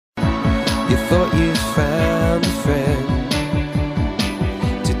You thought you found a friend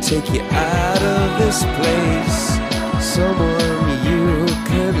to take you out of this place. Someone you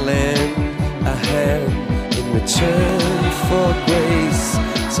could lend a hand in return for grace.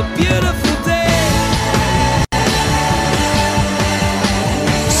 It's a beautiful day.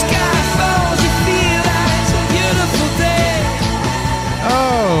 Sky falls, you feel like it's a beautiful day.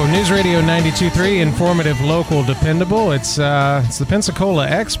 Oh, News Radio 92.3, informative, local, dependable. It's the Pensacola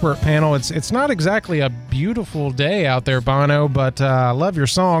Expert Panel. It's not exactly a beautiful day out there, Bono, but I love your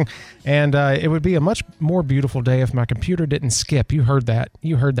song. And it would be a much more beautiful day if my computer didn't skip. You heard that.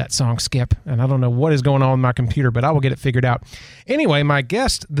 You heard that song skip. And I don't know what is going on with my computer, but I will get it figured out. Anyway, my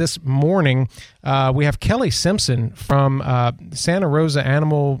guest this morning, we have Kelli Simpson from Santa Rosa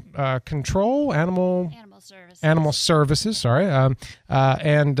Animal Services, sorry.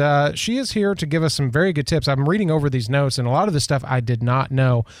 And she is here to give us some very good tips. I'm reading over these notes, and a lot of this stuff I did not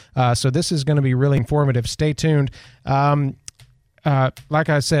know. So this is going to be really informative. Stay tuned. Like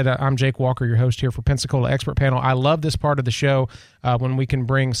I said, I'm Jake Walker, your host here for Pensacola Expert Panel. I love this part of the show when we can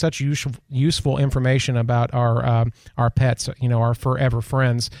bring such useful information about our pets, our forever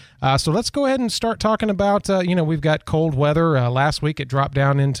friends. So let's go ahead and start talking about, we've got cold weather. Last week it dropped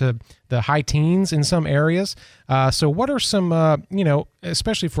down into the high teens in some areas. So what are some,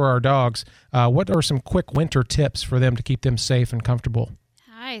 especially for our dogs, what are some quick winter tips for them to keep them safe and comfortable?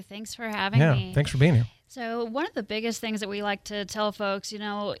 Hi, thanks for having me. Yeah, thanks for being here. So one of the biggest things that we like to tell folks,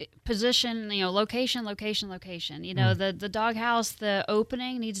 position, location. The doghouse, the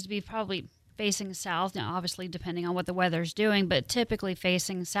opening needs to be probably facing south. Now, obviously, depending on what the weather's doing, but typically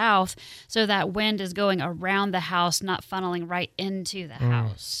facing south so that wind is going around the house, not funneling right into the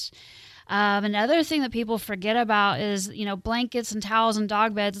house. Another thing that people forget about is, blankets and towels and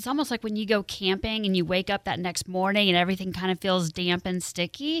dog beds. It's almost like when you go camping and you wake up that next morning and everything kind of feels damp and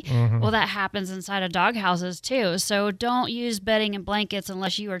sticky. Mm-hmm. Well, that happens inside of dog houses too. So don't use bedding and blankets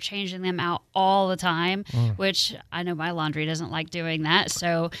unless you are changing them out all the time, which I know my laundry doesn't like doing that.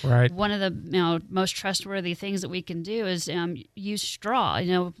 So one of the most trustworthy things that we can do is use straw.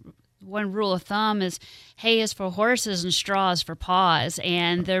 One rule of thumb is hay is for horses and straw is for paws.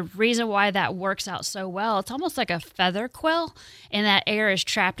 And the reason why that works out so well, it's almost like a feather quill, and that air is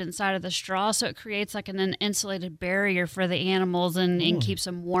trapped inside of the straw. So it creates like an insulated barrier for the animals and keeps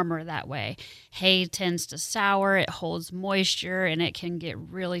them warmer that way. Hay tends to sour, it holds moisture, and it can get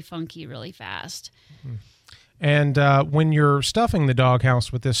really funky really fast. Mm-hmm. And when you're stuffing the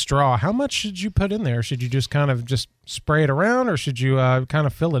doghouse with this straw, how much should you put in there? Should you just kind of just spray it around, or should you kind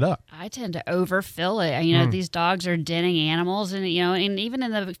of fill it up? I tend to overfill it. These dogs are denning animals, and and even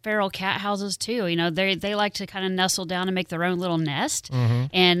in the feral cat houses too. They like to kind of nestle down and make their own little nest. Mm-hmm.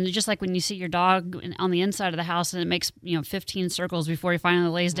 And just like when you see your dog on the inside of the house and it makes 15 circles before he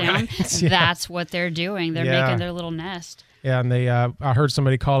finally lays down, that's what they're doing. They're making their little nest. Yeah, and I heard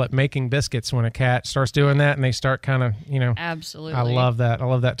somebody call it making biscuits when a cat starts doing that, and they start kind of, Absolutely. I love that. I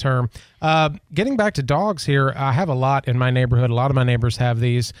love that term. Getting back to dogs here, I have a lot in my neighborhood. A lot of my neighbors have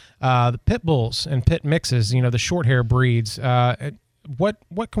these. The pit bulls and pit mixes, the short hair breeds.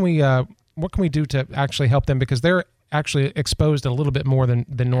 What can we do to actually help them, because they're actually exposed a little bit more than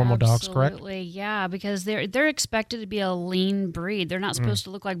normal dogs, correct? Absolutely, yeah, because they're expected to be a lean breed. They're not supposed to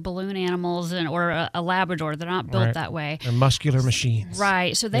look like balloon animals or a Labrador. They're not built that way. They're muscular machines.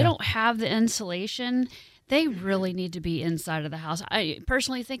 Right, so they don't have the insulation. They really need to be inside of the house. I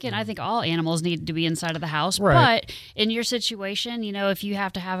personally I think all animals need to be inside of the house. Right. But in your situation, if you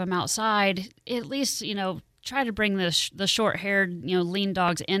have to have them outside, at least, try to bring the short-haired, lean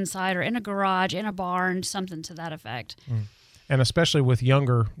dogs inside or in a garage, in a barn, something to that effect. And especially with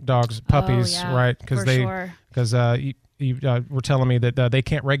younger dogs, puppies, right? Because you were telling me that they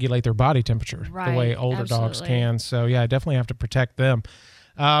can't regulate their body temperature the way older dogs can. So I definitely have to protect them.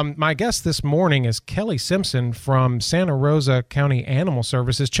 My guest this morning is Kelli Simpson from Santa Rosa County Animal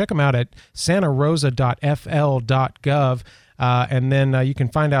Services. Check them out at santarosa.fl.gov. And then you can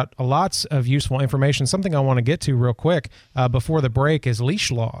find out lots of useful information. Something I want to get to real quick before the break is leash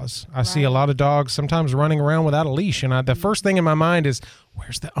laws. I see a lot of dogs sometimes running around without a leash. And the first thing in my mind is,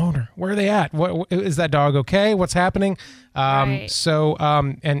 where's the owner? Where are they at? Is that dog okay? What's happening? So,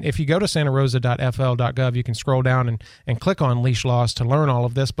 and if you go to santarosa.fl.gov, you can scroll down and click on leash laws to learn all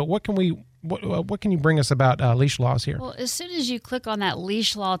of this. But what can you bring us about leash laws here? Well, as soon as you click on that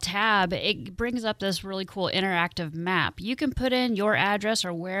leash law tab, it brings up this really cool interactive map. You can put in your address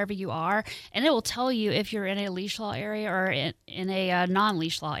or wherever you are, and it will tell you if you're in a leash law area or in a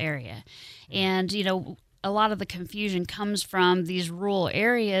non-leash law area. And, a lot of the confusion comes from these rural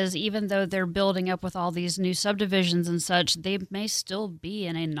areas. Even though they're building up with all these new subdivisions and such, they may still be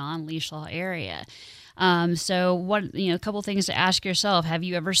in a non-leash law area. So what, a couple things to ask yourself. Have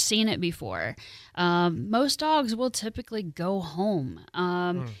you ever seen it before? Most dogs will typically go home.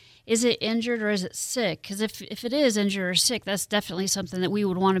 Is it injured or is it sick? Because if it is injured or sick, that's definitely something that we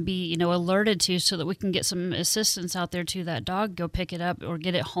would want to be, alerted to, so that we can get some assistance out there to that dog, go pick it up or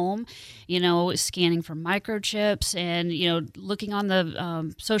get it home, scanning for microchips and, looking on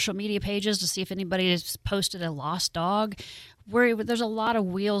the social media pages to see if anybody has posted a lost dog. There's a lot of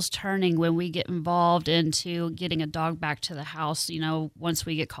wheels turning when we get involved into getting a dog back to the house, once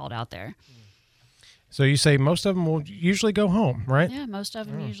we get called out there. So you say most of them will usually go home, right? Yeah, most of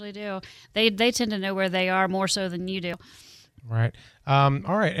them usually do. They tend to know where they are more so than you do. Right. All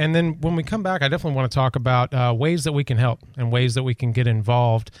right. And then when we come back, I definitely want to talk about ways that we can help and ways that we can get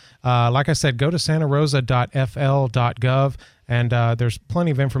involved. Like I said, go to santarosa.fl.gov, and there's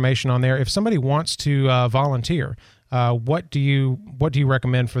plenty of information on there. If somebody wants to volunteer, what do you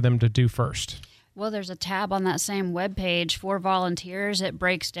recommend for them to do first? Well, there's a tab on that same webpage for volunteers. It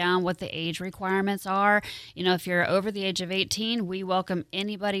breaks down what the age requirements are. If you're over the age of 18, we welcome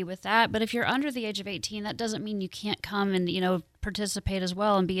anybody with that. But if you're under the age of 18, that doesn't mean you can't come and, participate as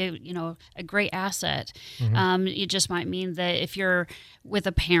well and be a great asset. Mm-hmm. It just might mean that if you're with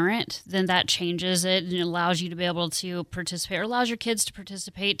a parent, then that changes it and allows you to be able to participate, or allows your kids to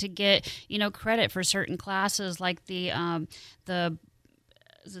participate to get, credit for certain classes, like the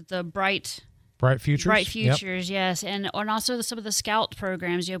Bright Futures, yep. Yes. And also some of the Scout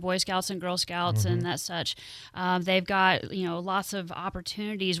programs, Boy Scouts and Girl Scouts and that such. They've got, lots of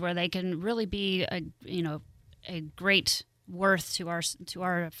opportunities where they can really be a great worth to our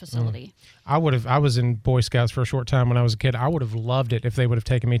facility. I was in Boy Scouts for a short time when I was a kid. I would have loved it if they would have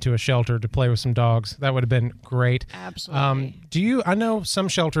taken me to a shelter to play with some dogs. That would have been great. Absolutely. I know some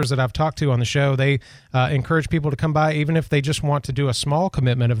shelters that I've talked to on the show, they encourage people to come by even if they just want to do a small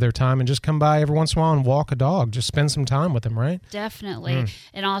commitment of their time and just come by every once in a while and walk a dog, just spend some time with them, right? Definitely.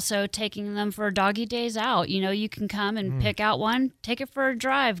 And also taking them for doggy days out. You can come and pick out one, take it for a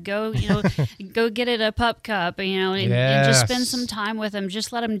drive, go get it a pup cup, and just spend some time with them.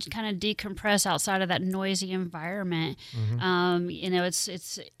 Just let them kind of decompress outside of that noisy environment.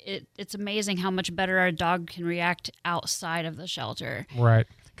 It's amazing how much better our dog can react outside of the shelter. Right.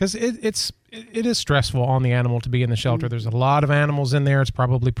 Because it is stressful on the animal to be in the shelter. There's a lot of animals in there. It's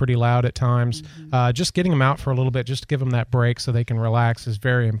probably pretty loud at times. Just getting them out for a little bit, just to give them that break so they can relax, is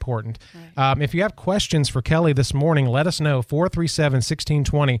very important. Right. If you have questions for Kelli this morning, let us know.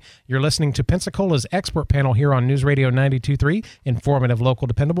 437-1620. You're listening to Pensacola's Expert Panel here on News Radio 92.3, informative, local,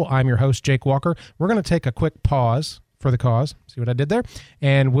 dependable. I'm your host, Jake Walker. We're going to take a quick pause for the cause. See what I did there?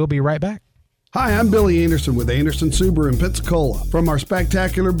 And we'll be right back. Hi, I'm Billy Anderson with Anderson Subaru in Pensacola. From our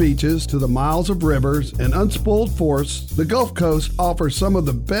spectacular beaches to the miles of rivers and unspoiled forests, the Gulf Coast offers some of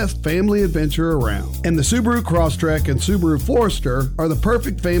the best family adventure around. And the Subaru Crosstrek and Subaru Forester are the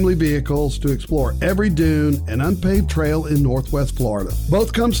perfect family vehicles to explore every dune and unpaved trail in Northwest Florida.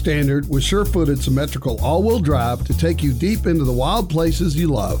 Both come standard with sure-footed symmetrical all-wheel drive to take you deep into the wild places you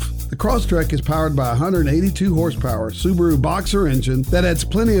love. The Crosstrek is powered by a 182 horsepower Subaru Boxer engine that adds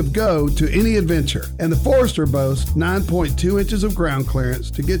plenty of go to any adventure. And the Forester boasts 9.2 inches of ground clearance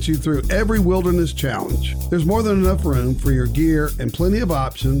to get you through every wilderness challenge. There's more than enough room for your gear and plenty of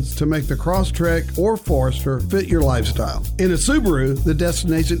options to make the Crosstrek or Forester fit your lifestyle. In a Subaru, the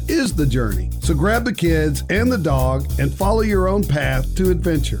destination is the journey. So grab the kids and the dog and follow your own path to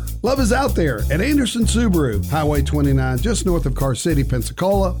adventure. Love is out there at Anderson Subaru, Highway 29, just north of Car City,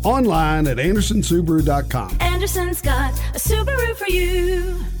 Pensacola. Online at andersonsubaru.com. Anderson's got a Subaru for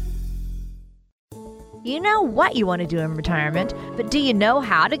you. You know what you want to do in retirement, but do you know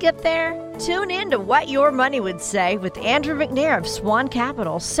how to get there? Tune in to What Your Money Would Say with Andrew McNair of Swan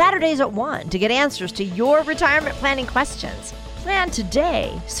Capital, Saturdays at 1, to get answers to your retirement planning questions. Plan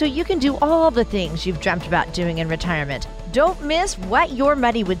today so you can do all the things you've dreamt about doing in retirement. Don't miss What Your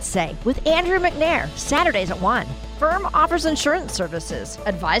Money Would Say with Andrew McNair, Saturdays at 1. Firm offers insurance services.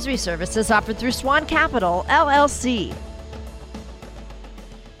 Advisory services offered through Swan Capital, LLC.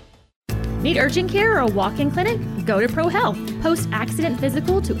 Need urgent care or a walk-in clinic? Go to ProHealth. Post-accident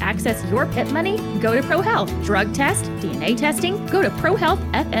physical to access your PIP money? Go to ProHealth. Drug test, DNA testing? Go to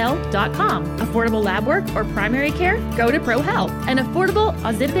ProHealthFL.com. Affordable lab work or primary care? Go to ProHealth. An affordable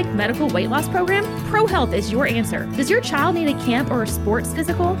Ozempic medical weight loss program? ProHealth is your answer. Does your child need a camp or a sports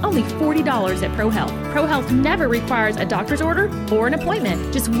physical? Only $40 at ProHealth. ProHealth never requires a doctor's order or an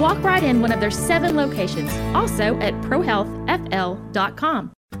appointment. Just walk right in one of their 7 locations. Also at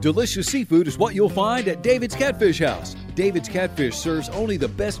ProHealthFL.com. Delicious seafood is what you'll find at David's Catfish House. David's Catfish serves only the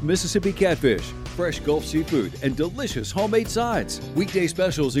best Mississippi catfish, fresh Gulf seafood, and delicious homemade sides. Weekday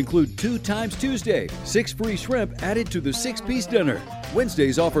specials include 2 times Tuesday, 6 free shrimp added to the 6-piece dinner.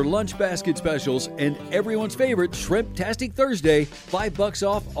 Wednesdays offer lunch basket specials and everyone's favorite Shrimp-tastic Thursday, $5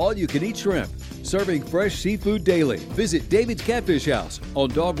 off all-you-can-eat shrimp. Serving fresh seafood daily. Visit David's Catfish House on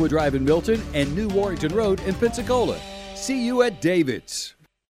Dogwood Drive in Milton and New Warrington Road in Pensacola. See you at David's.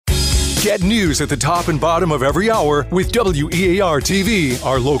 Get news at the top and bottom of every hour with WEAR TV,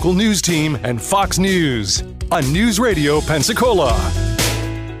 our local news team, and Fox News on News Radio Pensacola.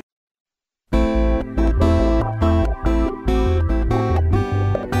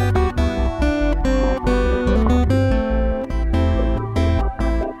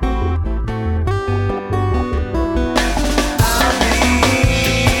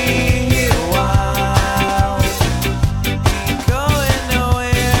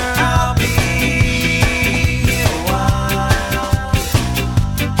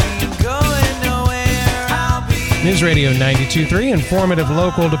 News Radio 92.3, informative,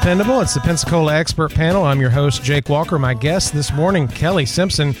 local, dependable. It's the Pensacola Expert Panel. I'm your host, Jake Walker. My guest this morning, Kelli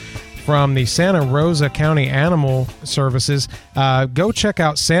Simpson from the Santa Rosa County Animal Services. Go check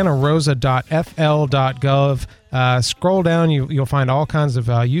out santarosa.fl.gov. Scroll down, you'll find all kinds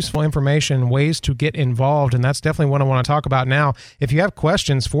of useful information, ways to get involved, and that's definitely what I want to talk about now. If you have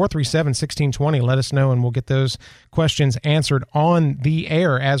questions, 437-1620, let us know, and we'll get those questions answered on the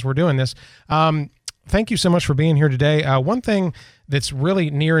air as we're doing this. Thank you so much for being here today. One thing that's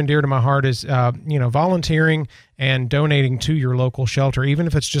really near and dear to my heart is, volunteering and donating to your local shelter, even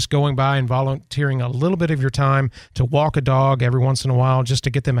if it's just going by and volunteering a little bit of your time to walk a dog every once in a while just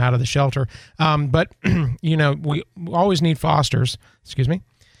to get them out of the shelter. But we always need fosters. Excuse me.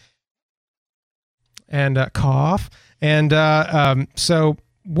 And cough. And so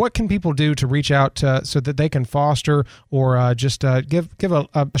what can people do to reach out so that they can foster or just give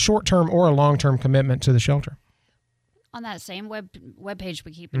a short-term or a long-term commitment to the shelter? On that same webpage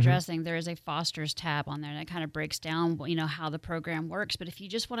we keep addressing, there is a fosters tab on there, and it kind of breaks down, how the program works. But if you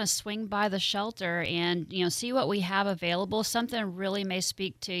just want to swing by the shelter and, see what we have available, something really may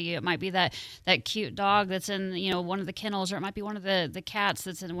speak to you. It might be that cute dog that's in, one of the kennels, or it might be one of the cats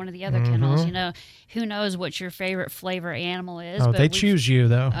that's in one of the other kennels. Who knows what your favorite flavor animal is. Oh, they choose you,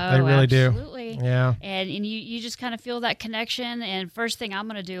 though. They really absolutely. do. Yeah. And you just kind of feel that connection. And first thing I'm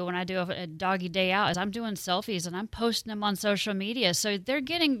going to do when I do a doggy day out is I'm doing selfies, and I'm posting them on social media, so they're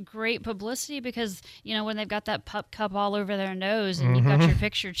getting great publicity because when they've got that pup cup all over their nose and you've got your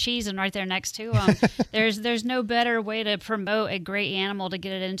picture cheesing right there next to them, there's no better way to promote a great animal to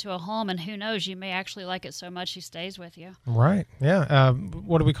get it into a home, and who knows, you may actually like it so much he stays with you. Right. Yeah.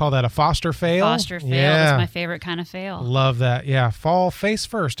 What do we call that? A foster fail? Foster fail. Yeah. That's my favorite kind of fail. Love that. Yeah. Fall face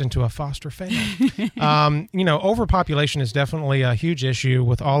first into a foster fail. Overpopulation is definitely a huge issue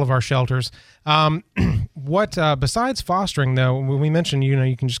with all of our shelters. What besides fostering, though, we mentioned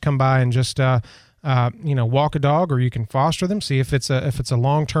you can just come by and just walk a dog, or you can foster them, see if it's a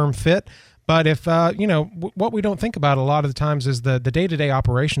long-term fit. But if what we don't think about a lot of the times is the day-to-day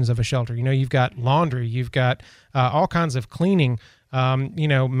operations of a shelter. You've got laundry, you've got all kinds of cleaning,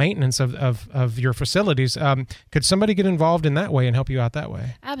 maintenance of your facilities. Could somebody get involved in that way and help you out that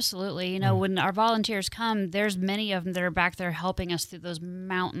way? Absolutely. When our volunteers come, there's many of them that are back there helping us through those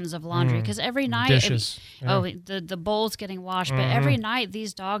mountains of laundry. Because every night, dishes. The bowl's getting washed, but every night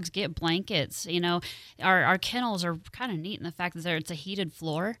these dogs get blankets. Our kennels are kind of neat in the fact that it's a heated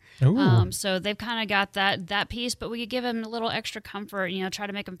floor. So they've kind of got that piece, but we could give them a little extra comfort. Try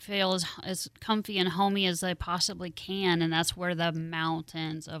to make them feel as comfy and homey as they possibly can, and that's where the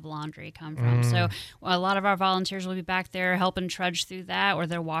mountains of laundry come from. So a lot of our volunteers will be back there helping trudge through that, or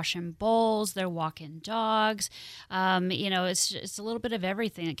they're washing bowls, they're walking dogs. It's a little bit of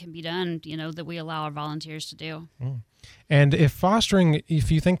everything that can be done, that we allow our volunteers to do. And if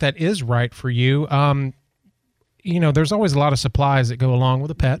you think that is right for you, there's always a lot of supplies that go along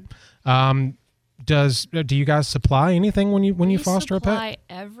with a pet. Do you guys supply anything when you foster a pet? We supply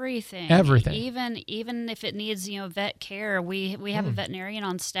everything. Even if it needs vet care, we have a veterinarian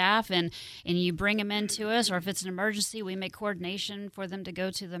on staff, and you bring them in to us, or if it's an emergency, we make coordination for them to go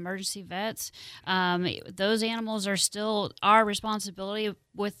to the emergency vets. Those animals are still our responsibility,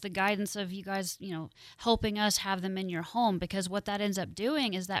 with the guidance of you guys, helping us have them in your home, because what that ends up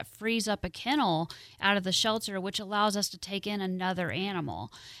doing is that frees up a kennel out of the shelter, which allows us to take in another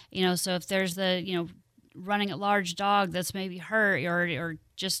animal. So if there's the, running at large dog that's maybe hurt or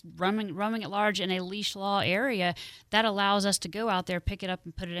just roaming at large in a leash law area, that allows us to go out there, pick it up,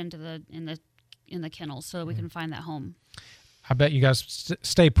 and put it into in the kennel so that we can find that home. I bet you guys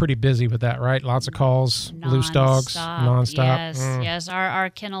stay pretty busy with that, right? Lots of calls, loose dogs, nonstop. Yes. Our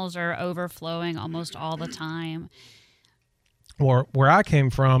kennels are overflowing almost all the time. Or where I came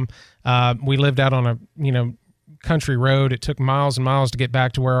from, we lived out on a country road. It took miles and miles to get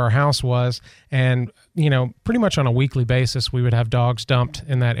back to where our house was, and pretty much on a weekly basis, we would have dogs dumped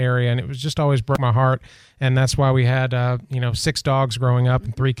in that area, and it was just always broke my heart. And that's why we had 6 dogs growing up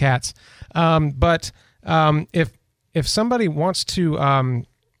and 3 cats. But if somebody wants to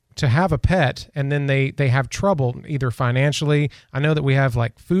have a pet and then they have trouble either financially, I know that we have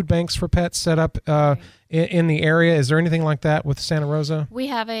like food banks for pets set up in the area. Is there anything like that with Santa Rosa? We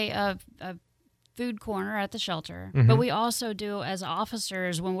have a food corner at the shelter, Mm-hmm. but we also do, as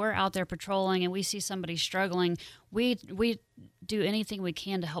officers, when we're out there patrolling and we see somebody struggling, we do anything we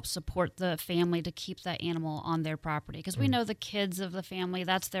can to help support the family to keep that animal on their property, because we know the kids of the family,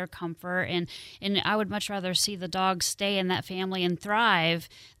 that's their comfort, and I would much rather see the dog stay in that family and thrive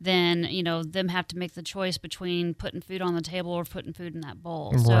than them have to make the choice between putting food on the table or putting food in that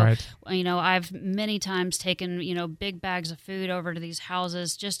bowl. Right. So I've many times taken big bags of food over to these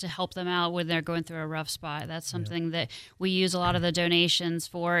houses just to help them out when they're going through a rough spot. That's something that we use a lot of the donations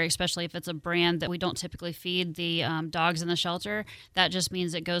for, especially if it's a brand that we don't typically feed the dogs in the shelter. That just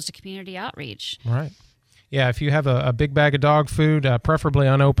means it goes to community outreach. Right. Yeah, if you have a big bag of dog food, preferably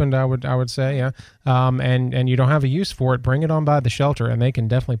unopened, I would say, yeah, and you don't have a use for it, bring it on by the shelter, and they can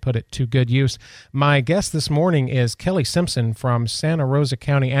definitely put it to good use. My guest this morning is Kelli Simpson from Santa Rosa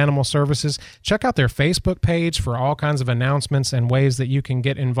County Animal Services. Check out their Facebook page for all kinds of announcements and ways that you can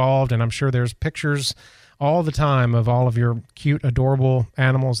get involved, and I'm sure there's pictures all the time of all of your cute, adorable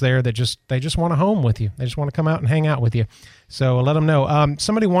animals there that they just want a home with you. They just want to come out and hang out with you. So let them know.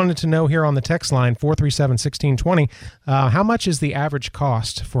 Somebody wanted to know here on the text line, 437-1620, how much is the average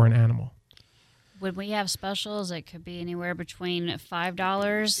cost for an animal? When we have specials, it could be anywhere between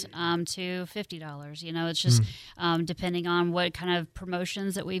 $5 to $50. It's just depending on what kind of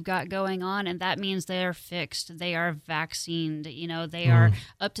promotions that we've got going on, and that means they are fixed. They are vaccinated. They are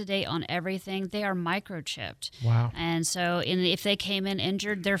up to date on everything. They are microchipped. Wow! And so, if they came in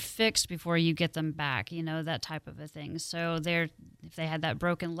injured, they're fixed before you get them back. That type of a thing. So if they had that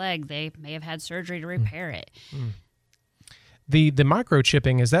broken leg, they may have had surgery to repair it. The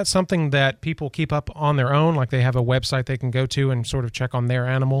microchipping, is that something that people keep up on their own? Like they have a website they can go to and sort of check on their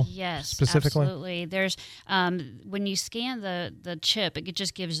animal? Yes, specifically? Absolutely. There's when you scan the chip, it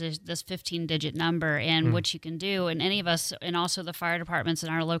just gives this 15-digit number, and what you can do, and any of us, and also the fire departments in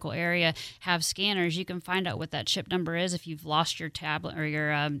our local area have scanners. You can find out what that chip number is if you've lost your tablet or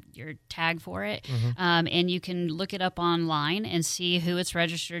your tag for it, and you can look it up online and see who it's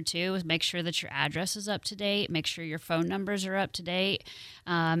registered to. Make sure that your address is up to date. Make sure your phone numbers are up to date,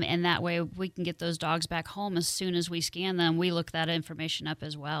 and that way we can get those dogs back home as soon as we scan them. We look that information up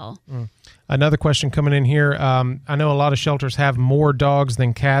as well. Another question coming in here. I know a lot of shelters have more dogs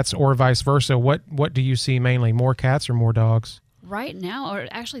than cats, or vice versa. What do you see mainly, more cats or more dogs? Right now, or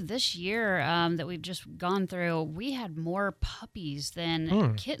actually this year that we've just gone through, we had more puppies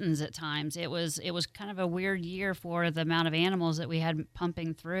than kittens at times. It was kind of a weird year for the amount of animals that we had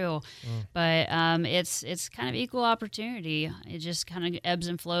pumping through, but it's kind of equal opportunity. It just kind of ebbs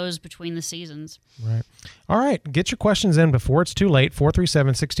and flows between the seasons. Right. All right. Get your questions in before it's too late.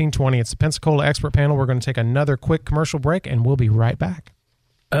 437-1620. It's the Pensacola Expert Panel. We're going to take another quick commercial break, and we'll be right back.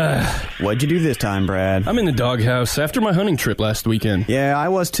 What'd you do this time, Brad? I'm in the doghouse after my hunting trip last weekend. Yeah, I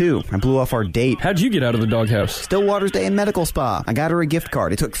was too. I blew off our date. How'd you get out of the doghouse? Stillwater's Day and Medical Spa. I got her a gift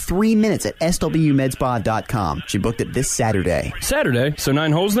card. It took 3 minutes at swmedspa.com. She booked it this Saturday. Saturday? So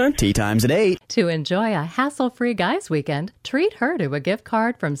 9 holes then? Tea time's at 8. To enjoy a hassle-free guys weekend, treat her to a gift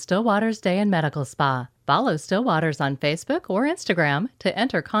card from Stillwater's Day and Medical Spa. Follow Stillwater's on Facebook or Instagram to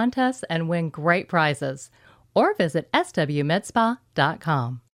enter contests and win great prizes. Or visit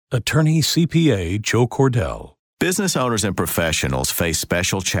swmedspa.com. Attorney CPA Joe Cordell. Business owners and professionals face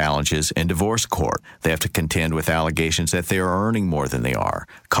special challenges in divorce court. They have to contend with allegations that they are earning more than they are,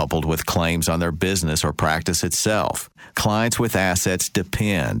 coupled with claims on their business or practice itself. Clients with assets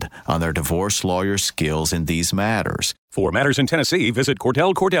depend on their divorce lawyer's skills in these matters. For matters in Tennessee, visit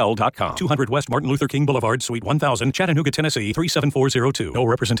CordellCordell.com. 200 West Martin Luther King Boulevard, Suite 1000, Chattanooga, Tennessee, 37402. No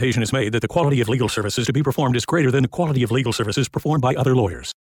representation is made that the quality of legal services to be performed is greater than the quality of legal services performed by other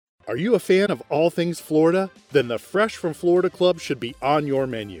lawyers. Are you a fan of all things Florida? Then the Fresh from Florida Club should be on your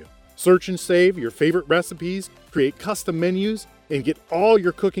menu. Search and save your favorite recipes, create custom menus, and get all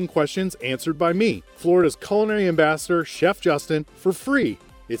your cooking questions answered by me, Florida's culinary ambassador, Chef Justin, for free.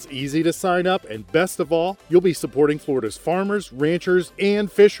 It's easy to sign up, and best of all, you'll be supporting Florida's farmers, ranchers,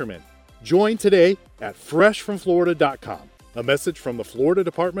 and fishermen. Join today at freshfromflorida.com. A message from the Florida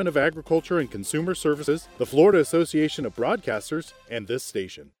Department of Agriculture and Consumer Services, the Florida Association of Broadcasters, and this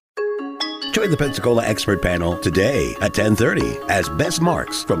station. Join the Pensacola Expert Panel today at 10:30 as Bess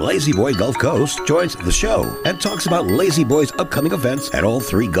Marks from Lazy Boy Gulf Coast joins the show and talks about Lazy Boy's upcoming events at all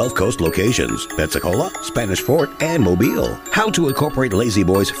 3 Gulf Coast locations, Pensacola, Spanish Fort, and Mobile. How to incorporate Lazy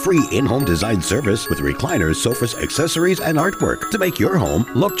Boy's free in-home design service with recliners, sofas, accessories, and artwork to make your home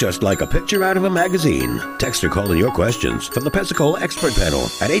look just like a picture out of a magazine. Text or call in your questions from the Pensacola Expert Panel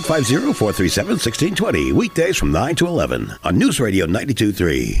at 850-437-1620, weekdays from 9 to 11 on News Radio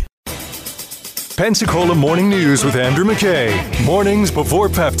 92.3. Pensacola Morning News with Andrew McKay. Mornings before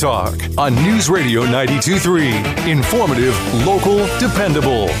Pep Talk on News Radio 92.3. Informative, local,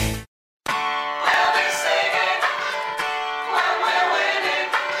 dependable.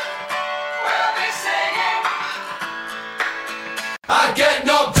 I get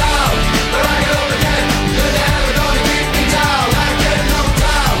knocked down, but I get up again. You're never gonna keep me down. I get knocked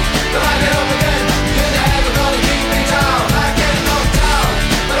down, but I get up again. You're never gonna keep me down. I get knocked down,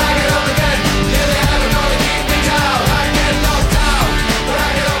 but I get up again. You're never gonna keep me down. I get knocked down, but I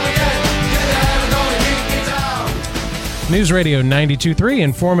get up again. You're never gonna keep me down. News Radio 92.3,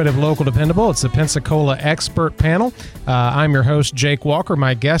 informative, local, dependable. It's the Pensacola Expert Panel. I'm your host, Jake Walker.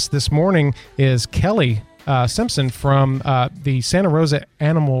 My guest this morning is Kelli Simpson from the Santa Rosa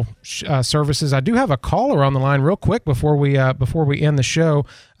Animal Services. I do have a caller on the line real quick before we end the show.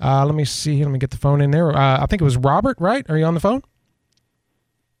 Let me see. Let me get the phone in there. I think it was Robert, right? Are you on the phone?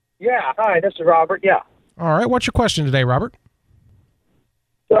 Yeah. Hi, this is Robert. Yeah. All right. What's your question today, Robert?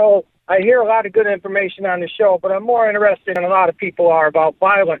 So I hear a lot of good information on the show, but I'm more interested than a lot of people are about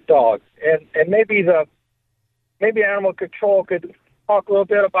violent dogs. And maybe animal control could talk a little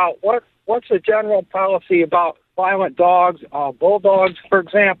bit about what's the general policy about violent dogs, bulldogs, for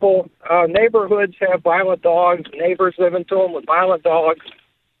example. Neighborhoods have violent dogs. Neighbors live into them with violent dogs.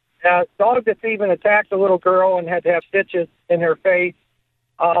 A dog that's even attacked a little girl and had to have stitches in her face.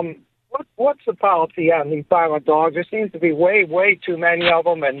 What's the policy on these violent dogs? There seems to be way, way too many of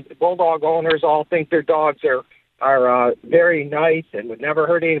them, and bulldog owners all think their dogs are very nice and would never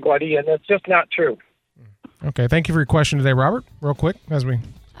hurt anybody, and that's just not true. Okay, thank you for your question today, Robert. Real quick, as we...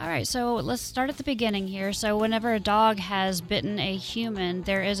 All right, so let's start at the beginning here. So whenever a dog has bitten a human,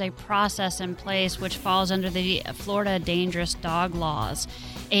 there is a process in place which falls under the Florida dangerous dog laws.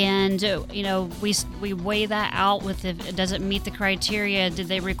 And, we weigh that out with if does it meet the criteria? Did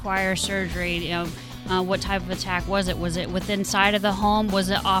they require surgery? What type of attack was it? Was it within sight of the home? Was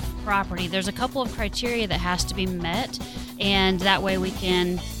it off property? There's a couple of criteria that has to be met, and that way we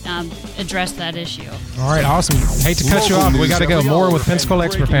can address that issue. All right, awesome. Hate to cut you off, but we got to go. More with Pensacola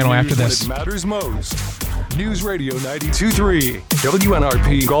Expert Panel after this. Matters most. News Radio 92.3,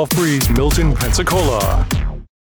 WNRP Gulf Breeze, Milton, Pensacola.